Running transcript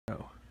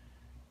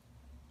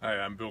Hi,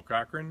 I'm Bill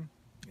Cochran,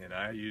 and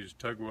I use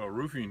Tugwell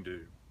roofing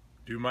to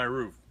do my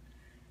roof.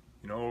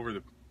 You know, over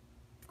the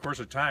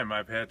course of time,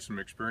 I've had some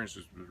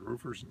experiences with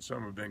roofers, and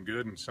some have been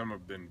good and some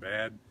have been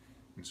bad.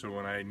 And so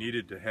when I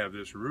needed to have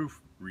this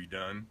roof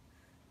redone,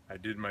 I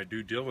did my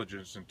due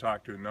diligence and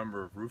talked to a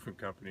number of roofing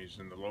companies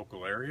in the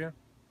local area.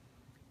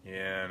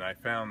 And I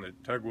found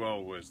that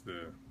Tugwell was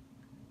the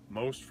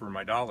most for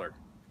my dollar.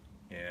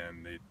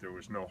 And there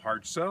was no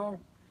hard sell.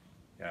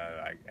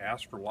 I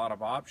asked for a lot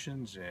of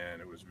options,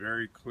 and it was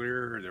very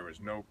clear. There was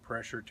no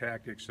pressure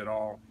tactics at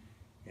all,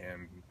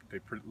 and they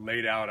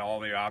laid out all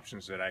the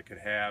options that I could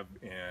have,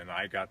 and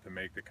I got to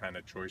make the kind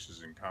of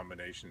choices and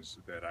combinations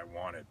that I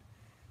wanted.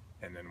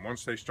 And then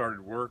once they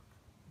started work,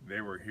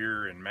 they were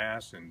here in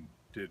mass and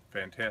did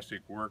fantastic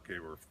work. They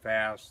were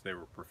fast, they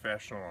were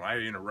professional, and I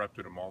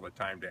interrupted them all the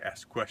time to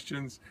ask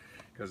questions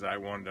because I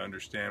wanted to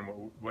understand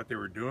what they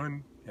were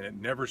doing, and it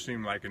never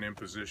seemed like an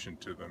imposition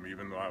to them.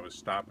 Even though I was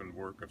stopping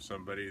work of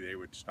somebody, they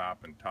would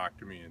stop and talk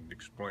to me and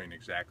explain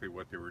exactly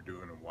what they were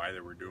doing and why they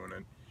were doing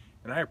it,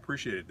 and I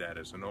appreciated that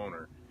as an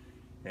owner.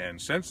 And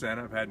since then,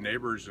 I've had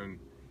neighbors and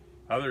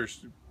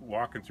others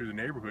walking through the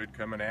neighborhood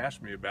come and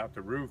ask me about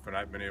the roof, and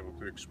I've been able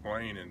to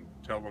explain and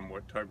tell them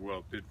what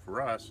Tugwell did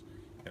for us,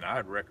 and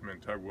I'd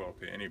recommend Tugwell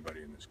to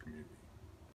anybody in this community.